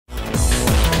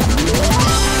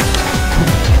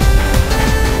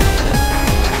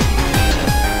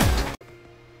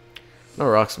No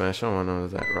Rock Smash. I don't want to know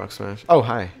that Rock Smash. Oh,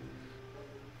 hi.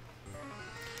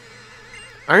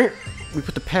 Alright. We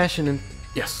put the passion in.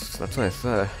 Yes, that's nice.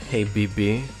 Hey,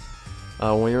 BB.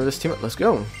 When you're this team up, let's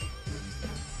go.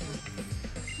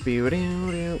 Wait,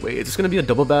 is this gonna be a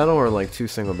double battle or like 2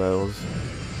 single battles?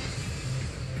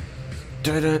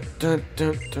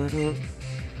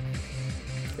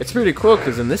 It's pretty cool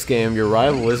because in this game, your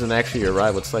rival isn't actually your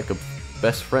rival, it's like a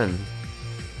best friend.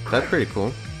 That's pretty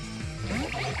cool.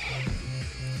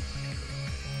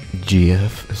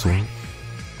 GF as well.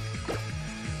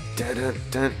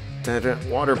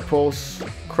 Water Pulse,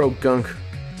 Crow Gunk,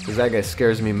 because that guy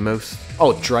scares me most.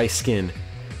 Oh, Dry Skin.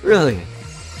 Really?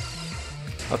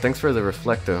 Oh, thanks for the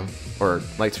Reflecto, or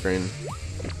Light Screen.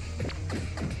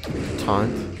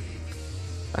 Taunt.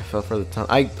 I fell for the taunt.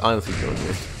 I honestly don't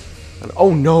know.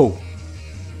 Oh no!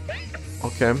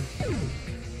 Okay.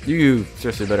 You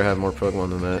seriously better have more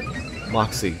Pokemon than that.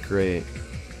 Moxie, great.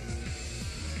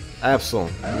 Absol.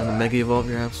 You wanna Mega Evolve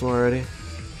your Absol already?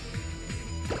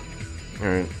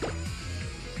 Alright.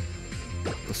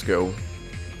 Let's go.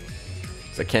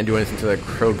 Cause I can't do anything to that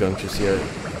Krogunk just yet.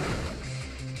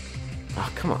 Oh,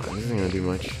 come on. This isn't gonna do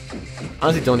much.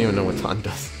 Honestly, don't even know what Taunt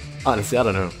does. Honestly, I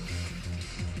don't know.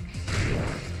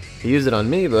 He used it on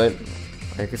me, but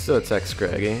I can still attack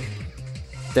Scraggy.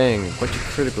 Dang, a bunch of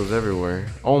criticals everywhere.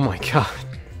 Oh my god.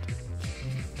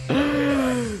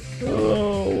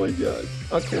 Oh my god.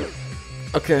 Okay.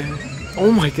 Okay.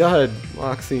 Oh my god.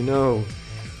 Moxie, no.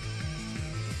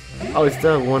 Oh, we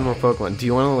still have one more Pokemon. Do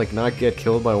you want to, like, not get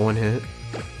killed by one hit?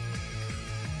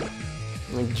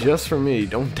 Like, just for me,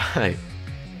 don't die.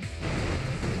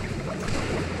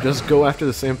 Just go after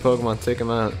the same Pokemon, take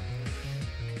him out.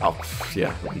 Oh,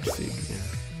 yeah, Leech Seed, yeah.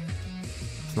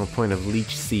 There's no point of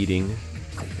Leech Seeding.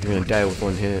 You're gonna die with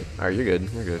one hit. Alright, you're good,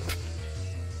 you're good.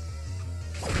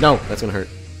 No, that's gonna hurt.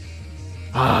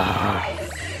 Ah.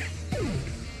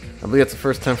 I believe that's the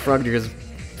first time Frogdeer has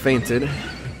fainted.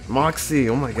 Moxie,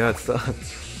 oh my god, stop.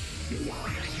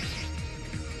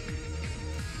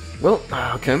 Well,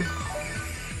 okay.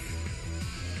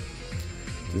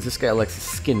 Since this guy likes his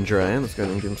skin dry, let's go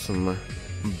ahead and give him some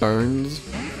burns.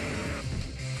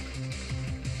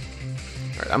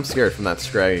 Alright, I'm scared from that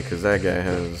Scraggy because that guy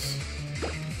has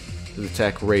his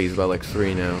attack raised by like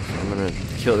 3 now. So I'm gonna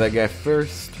kill that guy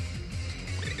first.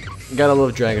 Gotta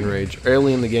love Dragon Rage.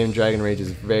 Early in the game, Dragon Rage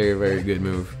is a very, very good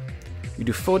move. You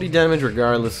do 40 damage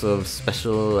regardless of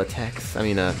special attacks. I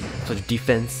mean, such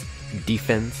defense,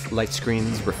 light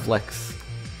screens, reflex.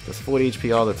 Does 40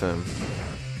 HP all the time.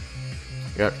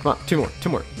 Come on, 2 more, 2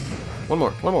 more. 1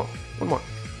 more, 1 more, 1 more.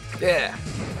 Yeah!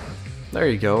 There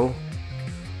you go.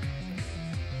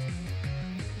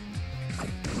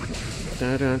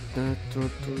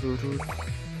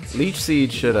 Leech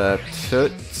Seed should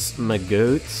toots my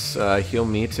goats, heal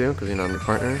me too, because you know I'm your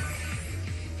partner.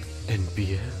 And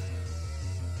BF.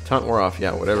 Taunt wore off,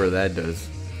 yeah, whatever that does.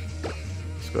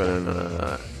 Let's go ahead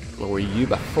and lower you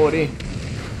by 40.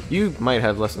 You might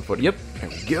have less than 40. Yep, there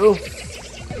we go.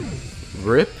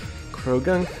 Rip,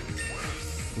 Krogunk.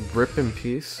 Rip in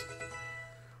peace.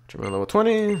 Jump on level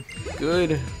 20.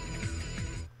 Good.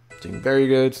 Doing very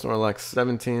good. Snorlax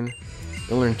 17.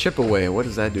 You'll learn Chip Away. What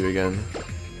does that do again?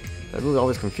 That really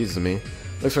always confuses me.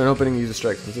 Looks for an opening, use a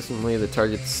strike. Consistently, the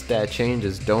target's stat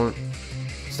changes don't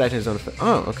affect.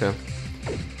 Oh, okay.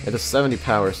 It does 70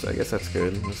 power, so I guess that's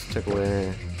good. Let's Chip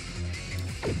Away.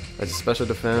 That's a special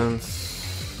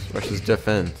defense versus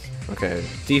defense. Okay,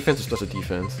 defense or special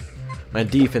defense. My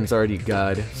defense already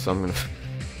god, so I'm gonna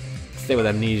stay with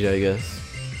Amnesia, I guess.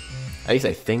 At least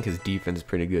I think his defense is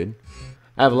pretty good.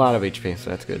 I have a lot of HP, so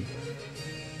that's good.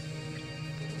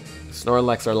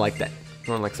 Snorlax are like that.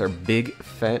 Snorlax are big,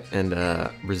 fat, and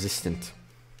resistant.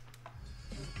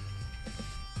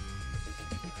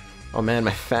 Oh man,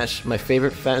 my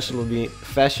favorite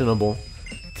fashionable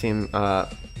team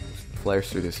Flare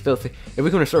Suit is filthy. If we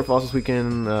can restore fossils, we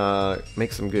can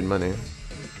make some good money.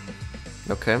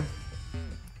 Okay.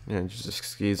 Yeah, just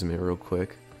excuse me real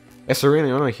quick. Hey Serena,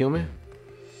 you wanna heal me?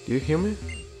 Do you heal me?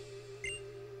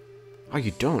 Oh,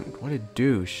 you don't? What a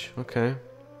douche. Okay.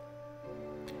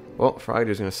 Well,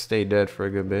 Frogdeer's gonna stay dead for a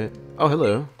good bit. Oh,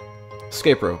 hello.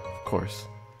 Escape rope, of course.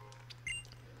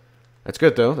 That's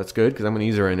good though, that's good, because I'm gonna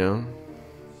use it right now.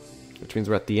 Which means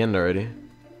we're at the end already.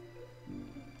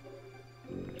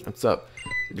 What's up?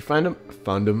 Did you find him?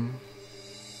 Found him.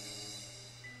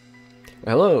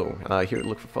 Hello, here to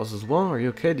look for fossils as well. Are you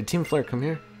okay? Did Team Flare come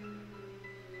here?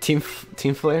 Team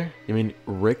Flare? You mean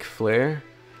Ric Flair?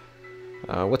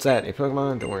 What's that? A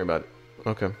Pokemon? Don't worry about it.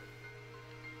 Okay.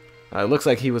 It looks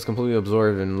like he was completely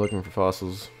absorbed in looking for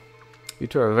fossils. You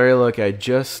two are very lucky. I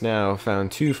just now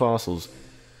found 2 fossils.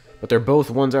 But they're both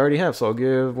ones I already have, so I'll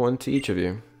give one to each of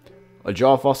you. A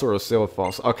Jaw Fossil or a Sail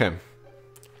Fossil? Okay.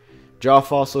 Jaw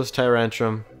Fossil is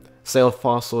Tyrantrum. Sail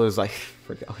Fossil is, I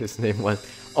forgot what his name was.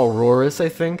 Aurorus, I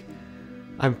think?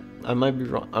 I might be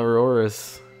wrong.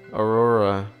 Aurorus.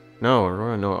 Aurora. No,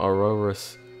 Aurora, no,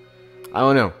 Aurorus. I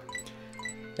don't know.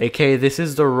 AK, this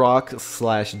is the rock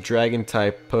slash dragon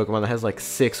type Pokemon that has like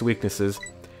 6 weaknesses.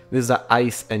 This is the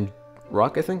ice and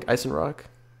rock, I think? Ice and rock?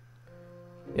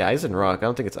 Yeah, ice and rock. I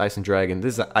don't think it's ice and dragon.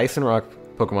 This is the ice and rock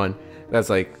Pokemon that's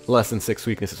like less than 6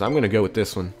 weaknesses. So I'm gonna go with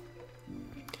this one.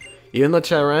 Even though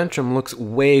Tyrantrum looks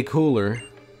way cooler,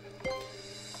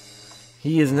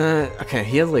 he is not... Okay,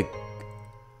 he has like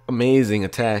amazing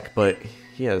attack, but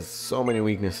he has so many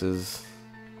weaknesses.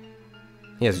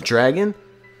 He has dragon.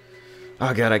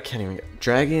 Oh god, I can't even...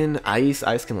 Dragon, ice.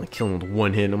 Ice can like kill him with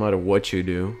one hit no matter what you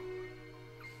do.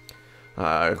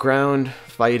 Ground,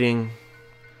 fighting,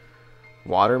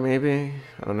 water maybe?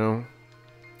 I don't know.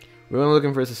 We went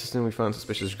looking for his assistant. We found a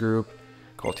suspicious group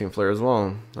called Team Flare as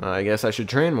well. I guess I should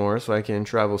train more so I can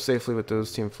travel safely with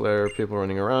those Team Flare people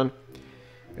running around.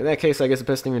 In that case, I guess the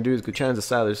best thing to do is go challenge the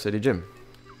Silage City Gym.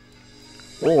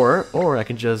 Or I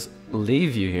can just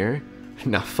leave you here.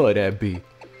 Now for that be.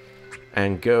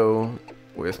 And go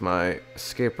with my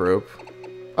escape rope.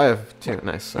 I have 2.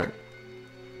 Nice, sorry.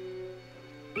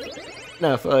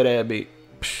 Now for that be.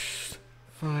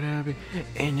 For that be.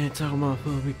 And you're talking about for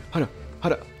me. Hold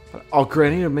up. Oh,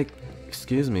 great, I need to make...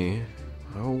 Excuse me.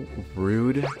 How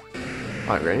rude.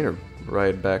 Alright, I need to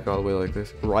ride back all the way like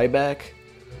this. Ryback?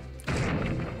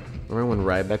 Remember when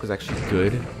Ryback was actually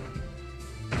good?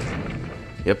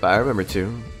 Yep, I remember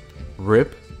too.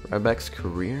 RIP? Ryback's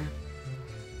career?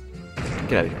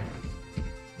 Get out of here.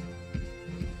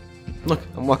 Look,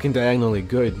 I'm walking diagonally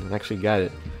good. I actually got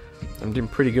it. I'm doing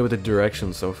pretty good with the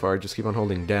directions so far. Just keep on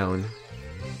holding down.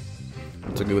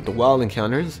 So good with the wild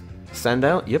encounters.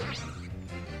 Sandout? Yep.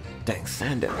 Dang,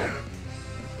 Sandout.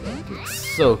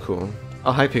 So cool.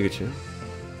 Oh, hi Pikachu.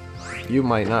 You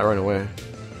might not run away.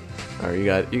 Alright,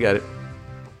 you got it.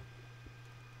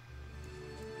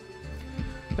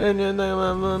 And then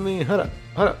mommy, hold up.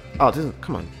 Oh, this is,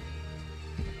 come on.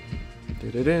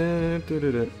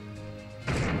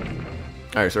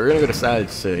 Alright, so we're gonna go to Silage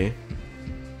City.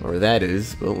 Or that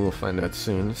is, but we'll find out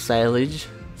soon. Silage.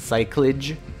 Of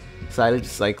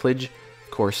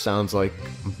course, sounds like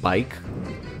bike.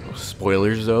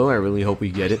 Spoilers though, I really hope we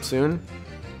get it soon.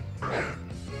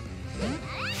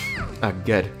 Ah,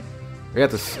 good. We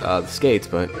got the skates,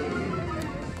 but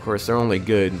of course they're only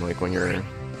good like when you're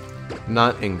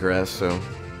not in grass, so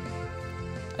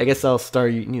I guess I'll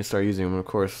need to start using them. Of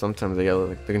course, sometimes they get,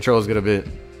 like, the controls get a bit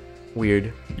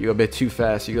weird. You go a bit too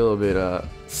fast. You go a little bit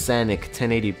Sonic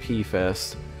 1080p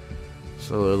fast.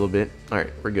 So a little bit.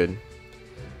 Alright, we're good.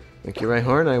 Thank you,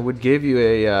 Rhyhorn. I would give you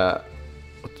a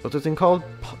what's the thing called?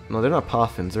 No, they're not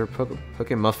Poffins. They're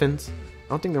Poké Muffins. I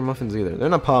don't think they're muffins either. They're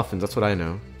not Poffins. That's what I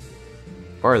know.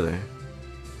 Or are they?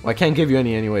 Well, I can't give you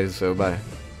any anyways, so bye.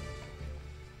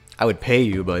 I would pay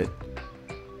you, but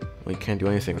we can't do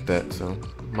anything with that, so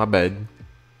my bad.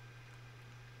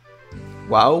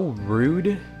 Wow,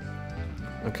 rude.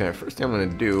 Okay, first thing I'm gonna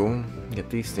do, get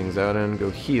these things out and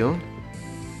go heal.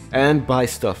 And buy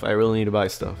stuff. I really need to buy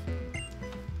stuff.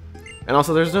 And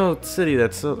also, there's no city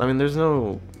that's... I mean, there's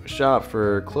no shop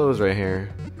for clothes right here.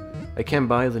 I can't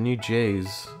buy the new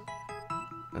J's.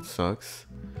 That sucks.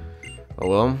 Oh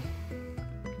well.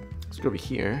 Let's go over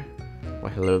here. Why,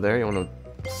 hello there. You wanna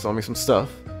sell me some stuff?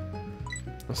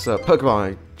 What's up?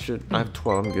 Pokemon. I have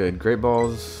 12. I'm good. Great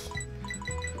balls.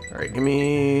 Alright, give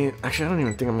me... Actually, I don't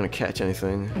even think I'm gonna catch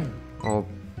anything. I'll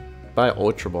buy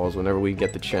Ultra Balls whenever we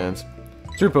get the chance.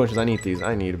 Super Potions. I need these.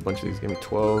 I need a bunch of these. Give me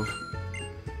 12.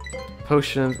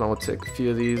 Potions. I will take a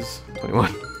few of these.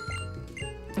 21.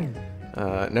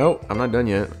 No, I'm not done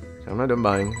yet. I'm not done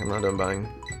buying.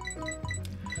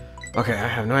 Okay, I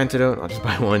have no antidote. I'll just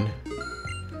buy one.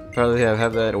 Probably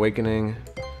have that Awakening.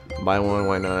 Buy one,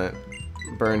 why not?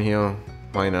 Burn Heal,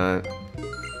 why not?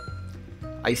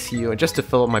 Ice Heal, just to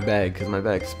fill up my bag, because my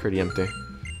bag's pretty empty.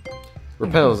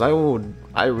 Repels, I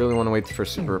really want to wait for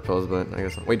Super Repels, but I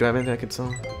guess... Wait, do I have anything I could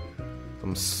sell?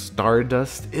 Some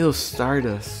Stardust? Ew,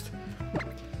 Stardust.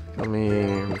 Let me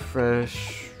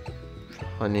refresh.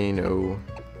 Honey, no.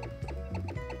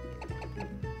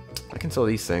 I can sell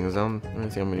these things. I don't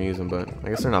think I'm gonna use them, but I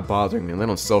guess they're not bothering me. They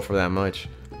don't sell for that much.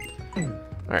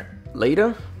 Alright,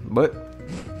 later. But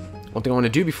one thing I want to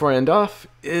do before I end off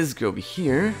is go over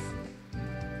here.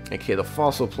 Okay, the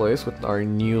fossil place with our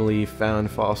newly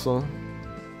found fossil.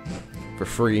 For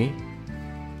free.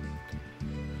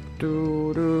 I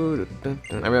mean,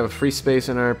 we have a free space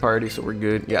in our party, so we're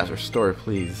good. Yes, restore,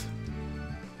 please.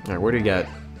 Alright, what do you got?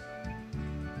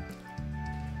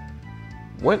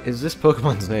 What is this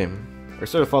Pokemon's name? Or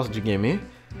sort of fossil you gave me?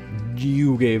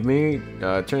 You gave me.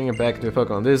 Turning it back into a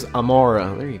Pokemon. This is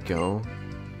Amora. There you go.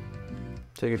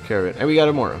 Take good care of it. And we got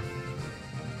Amora.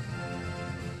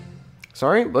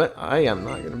 Sorry, but I am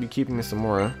not going to be keeping this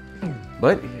Amora.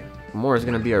 But Amora's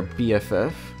going to be our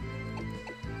BFF.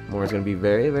 Amora's going to be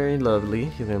very, very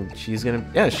lovely. She's going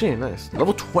to... Yeah, she nice.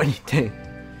 Level 20, dang.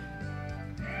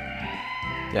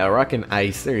 Yeah, rock and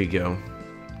ice. There you go.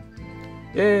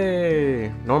 Yay!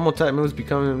 Normal type moves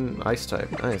becoming ice type.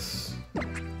 Nice.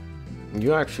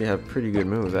 You actually have pretty good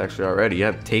moves actually already. You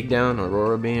have Takedown,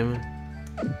 Aurora Beam.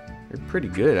 You're pretty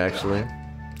good actually.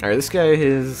 Alright, this guy,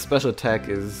 his special attack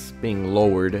is being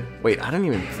lowered. Wait, I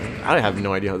have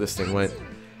no idea how this thing went.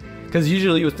 Because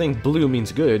usually you would think blue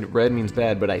means good, red means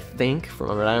bad, but I think, from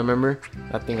what I remember,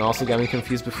 that thing also got me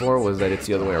confused before, was that it's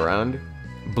the other way around.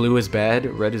 Blue is bad,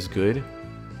 red is good.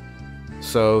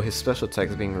 So his special attack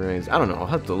is being raised. I don't know, I'll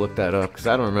have to look that up, because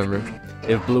I don't remember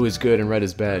if blue is good and red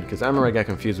is bad, because I remember I got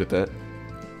confused with that.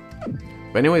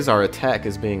 But anyways, our attack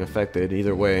is being affected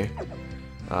either way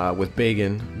with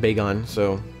Bagon,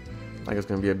 so I think it's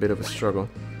going to be a bit of a struggle.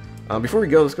 Before we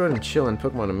go, let's go ahead and chill and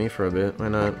Pokemon to me for a bit. Why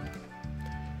not?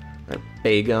 Alright,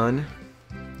 Bagon.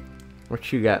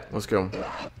 What you got? Let's go.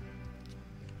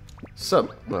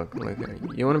 Sup? Look,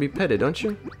 you want to be petted, don't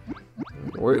you?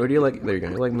 Where do you like? There you go.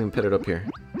 You like being petted up here.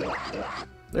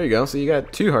 There you go. So you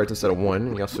got 2 hearts instead of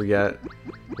 1. You also got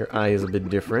your eye is a bit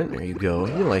different. There you go.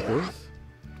 You like this?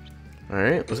 All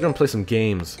right. Let's go and play some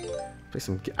games.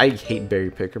 I hate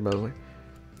Berry Picker, by the way.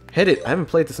 Hit it. I haven't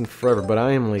played this in forever, but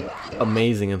I am like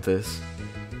amazing at this.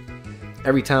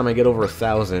 Every time I get over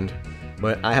 1,000,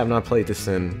 but I have not played this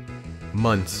in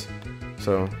months.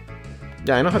 So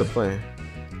yeah, I know how to play.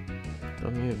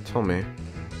 Don't need to tell me.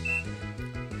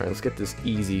 Alright, let's get this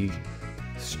easy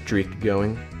streak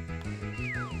going.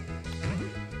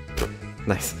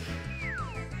 Nice.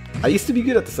 I used to be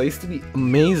good at this. I used to be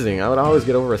amazing. I would always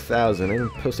get over 1,000. I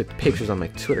even posted pictures on my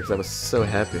Twitter because I was so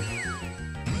happy.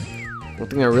 One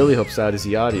thing that really helps out is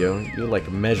the audio. You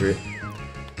like measure it.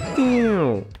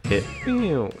 Hit, hit,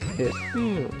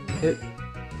 hit.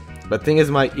 But the thing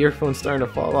is, my earphone's starting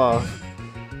to fall off,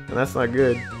 and that's not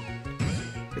good.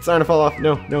 It's starting to fall off.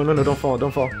 No, no, no, no! Don't fall!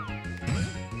 Don't fall!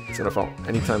 It's gonna fall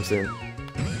anytime soon.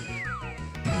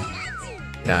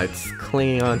 Yeah, it's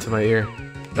clinging onto my ear.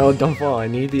 No, don't fall. I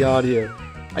need the audio.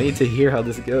 I need to hear how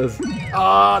this goes.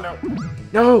 Oh, no.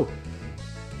 No!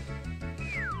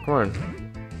 Come on.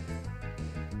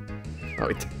 Oh,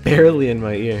 it's barely in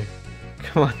my ear.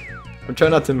 Come on. I'm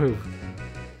trying not to move.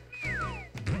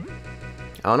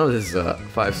 I don't know if this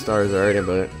is 5 stars already,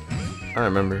 but I don't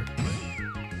remember.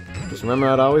 Just remember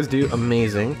I'd always do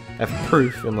amazing. I have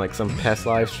proof in like some past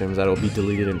live streams that it'll be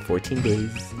deleted in 14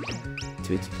 days.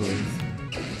 Tweets, please.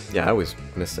 Yeah, I always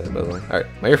miss that, by the way. Alright,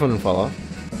 my earphone didn't fall off.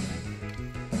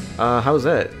 How was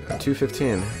that?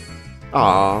 215.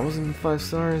 Aw, wasn't 5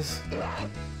 stars?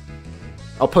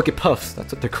 Oh, Poke Puffs,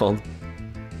 that's what they're called.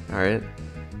 Alright.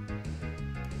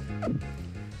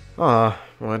 Aw,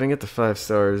 well, I didn't get the 5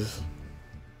 stars.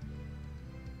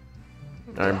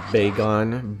 Alright,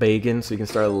 Bagon, so you can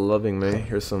start loving me.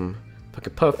 Here's some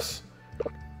Poke Puffs.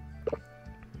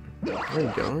 There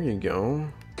you go, there you go.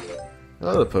 I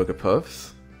love the Poke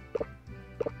Puffs.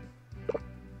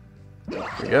 There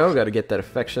we go, gotta get that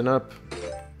affection up.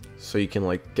 So you can,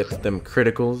 like, get them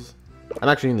criticals. I'm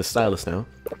actually in the stylus now.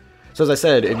 So as I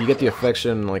said, if you get the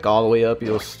affection, like, all the way up,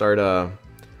 you'll start,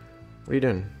 What are you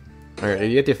doing? Alright, if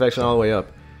you get the affection all the way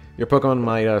up, your Pokemon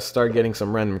might, start getting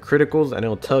some random criticals, and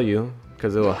it'll tell you,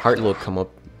 because a heart will come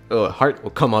up. A heart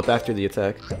will come up after the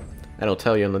attack, and it'll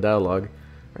tell you in the dialogue.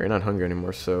 Or you're not hungry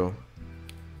anymore, so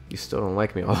you still don't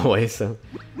like me all the way. So,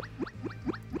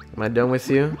 am I done with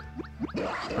you?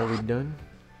 Are we done?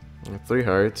 3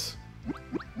 hearts.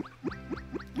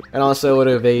 And also,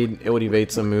 it would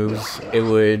evade some moves. It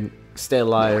would stay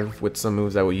alive with some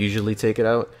moves that would usually take it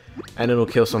out, and it'll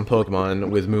kill some Pokemon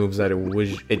with moves that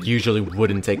it usually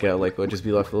wouldn't take it out. Like, it'll just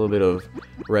be left a little bit of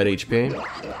red HP.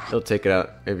 It'll take it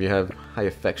out if you have high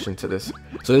affection to this.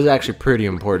 So this is actually pretty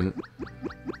important.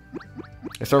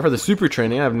 As far for the super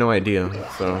training, I have no idea.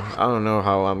 So I don't know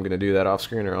how I'm gonna do that off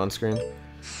screen or on screen.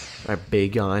 Alright,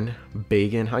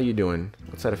 Bagon, how you doing?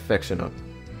 What's that affection up?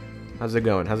 How's it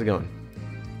going? How's it going?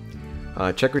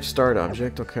 Checkered start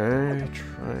object, okay.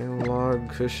 Triangle log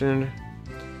cushion.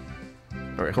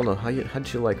 Alright, hold on.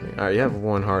 How'd you like me? Alright, you have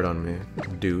 1 heart on me.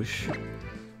 Douche.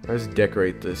 Let's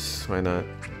decorate this. Why not?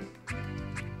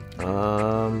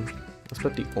 Let's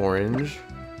put the orange.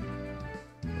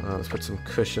 Let's put some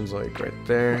cushions like right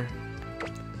there.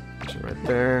 Cushion right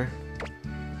there.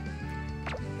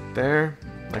 there.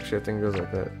 Actually, I think it goes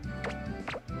like that.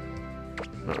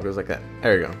 No, it goes like that.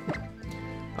 There you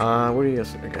go. What do you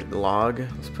guys think? The log.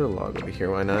 Let's put a log over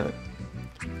here. Why not?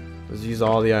 Let's use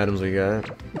all the items we got.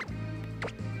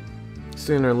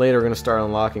 Sooner or later, we're gonna start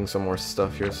unlocking some more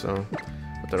stuff here. So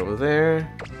put that over there.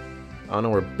 I don't know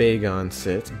where Bagon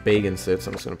sits. Bagon sits.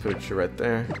 I'm just gonna put it right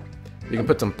there. You can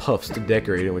put some puffs to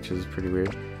decorate it, which is pretty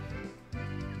weird.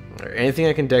 Right, anything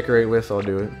I can decorate with, I'll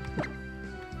do it.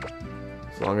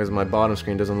 As long as my bottom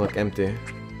screen doesn't look empty.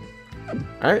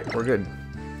 Alright, we're good.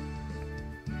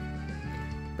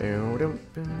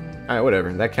 Alright,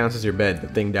 whatever. That counts as your bed, the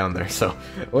thing down there, so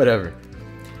whatever.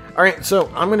 Alright,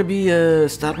 so I'm gonna be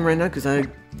stopping right now because I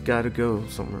gotta go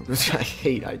somewhere. Which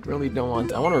I really don't want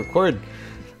to. I want to record.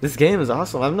 This game is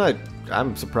awesome.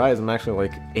 I'm surprised. I'm actually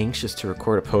like anxious to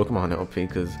record a Pokemon LP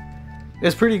because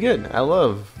it's pretty good. I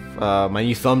love my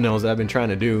new thumbnails that I've been trying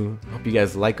to do. Hope you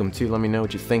guys like them too. Let me know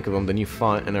what you think of them, the new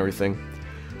font and everything.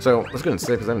 So let's go and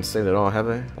save because I haven't saved it all, have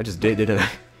I? I just did, didn't I?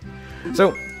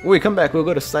 So when we come back, we'll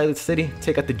go to Silent City,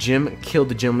 take out the gym, kill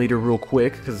the gym leader real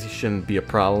quick because he shouldn't be a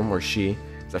problem, or she,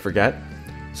 because I forgot.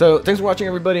 So thanks for watching,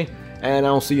 everybody, and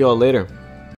I'll see you all later.